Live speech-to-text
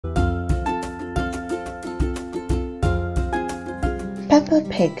Peppa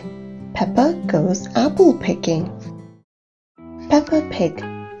Pig. Peppa goes apple picking. Peppa Pig.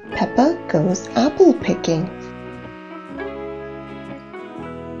 Peppa goes apple picking.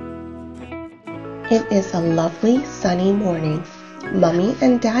 It is a lovely sunny morning. Mummy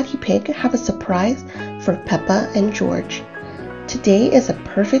and Daddy Pig have a surprise for Peppa and George. Today is a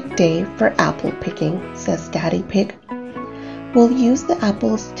perfect day for apple picking, says Daddy Pig. We'll use the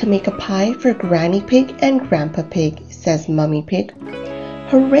apples to make a pie for Granny Pig and Grandpa Pig, says Mummy Pig.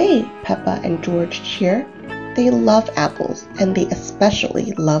 Hooray! Peppa and George cheer. They love apples and they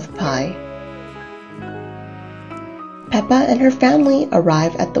especially love pie. Peppa and her family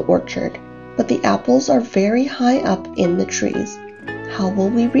arrive at the orchard, but the apples are very high up in the trees. How will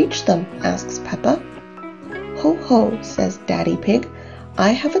we reach them? Asks Peppa. Ho ho, says Daddy Pig. I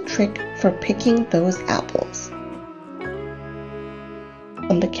have a trick for picking those apples.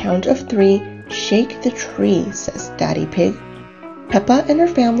 On the count of 3, shake the tree, says Daddy Pig. Peppa and her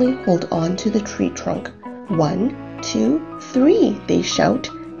family hold on to the tree trunk. 1, 2, 3, they shout.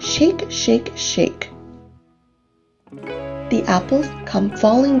 Shake, shake, shake. The apples come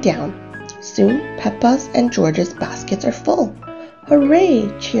falling down. Soon Peppa's and George's baskets are full.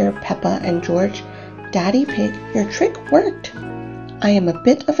 Hooray! Cheer Peppa and George. Daddy Pig, your trick worked. I am a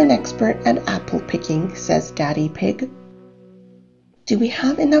bit of an expert at apple picking, says Daddy Pig. Do we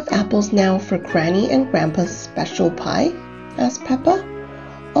have enough apples now for Granny and Grandpa's special pie? Asks Peppa.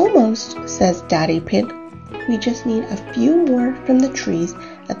 Almost, says Daddy Pig. We just need a few more from the trees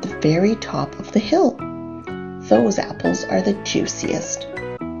at the very top of the hill. Those apples are the juiciest.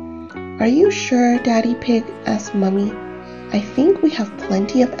 Are you sure, Daddy Pig? Asked Mummy. I think we have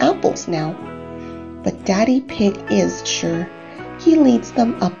plenty of apples now. But Daddy Pig is sure. He leads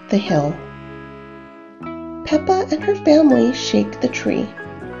them up the hill. Peppa and her family shake the tree,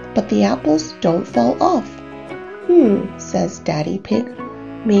 but the apples don't fall off. Says Daddy Pig.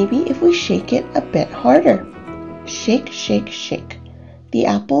 Maybe if we shake it a bit harder. Shake, shake, shake. The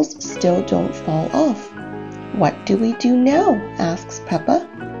apples still don't fall off. What do we do now? Asks Peppa.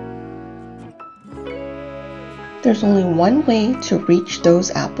 There's only one way to reach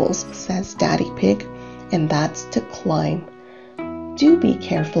those apples, says Daddy Pig, and that's to climb. Do be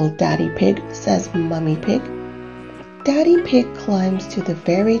careful, Daddy Pig, says Mummy Pig. Daddy Pig climbs to the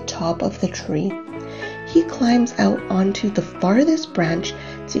very top of the tree. He climbs out onto the farthest branch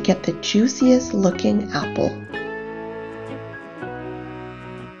to get the juiciest looking apple.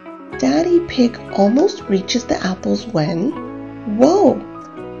 Daddy Pig almost reaches the apples when, whoa!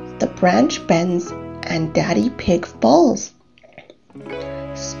 The branch bends and Daddy Pig falls.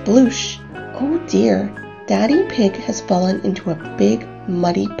 Sploosh! Oh dear! Daddy Pig has fallen into a big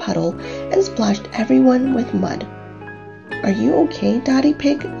muddy puddle and splashed everyone with mud. Are you okay, Daddy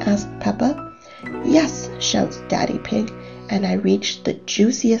Pig? Asked Peppa. Yes, shouts Daddy Pig, and I reached the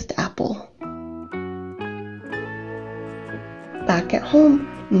juiciest apple. Back at home,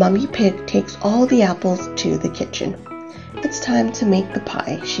 Mummy Pig takes all the apples to the kitchen. It's time to make the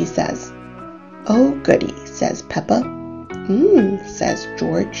pie, she says. Oh goody, says Peppa. Says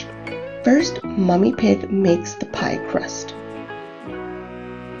George. First, Mummy Pig makes the pie crust.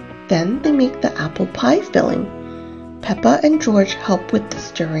 Then they make the apple pie filling. Peppa and George help with the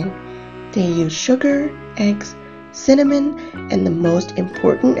stirring. They use sugar, eggs, cinnamon, and the most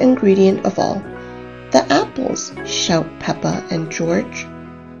important ingredient of all, the apples, shout Peppa and George.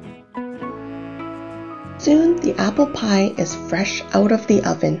 Soon the apple pie is fresh out of the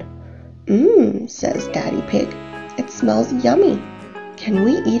oven. Says Daddy Pig. It smells yummy. Can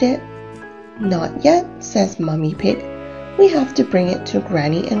we eat it? Not yet, says Mummy Pig. We have to bring it to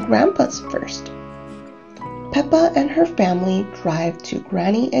Granny and Grandpa's first. Peppa and her family drive to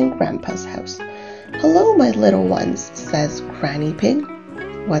Granny and Grandpa's house. Hello, my little ones, says Granny Pig.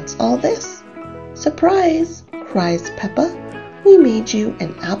 What's all this? Surprise, cries Peppa. We made you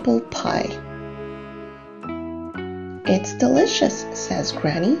an apple pie. It's delicious, says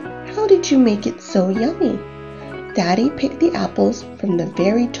Granny. How did you make it so yummy? Daddy picked the apples from the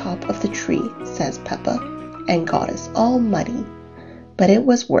very top of the tree, says Peppa, and got us all muddy. But it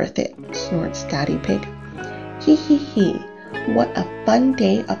was worth it, snorts Daddy Pig. Hee hee hee, what a fun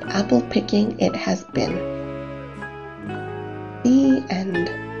day of apple picking it has been. The end.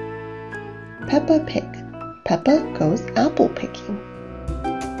 Peppa Pig. Peppa goes apple picking.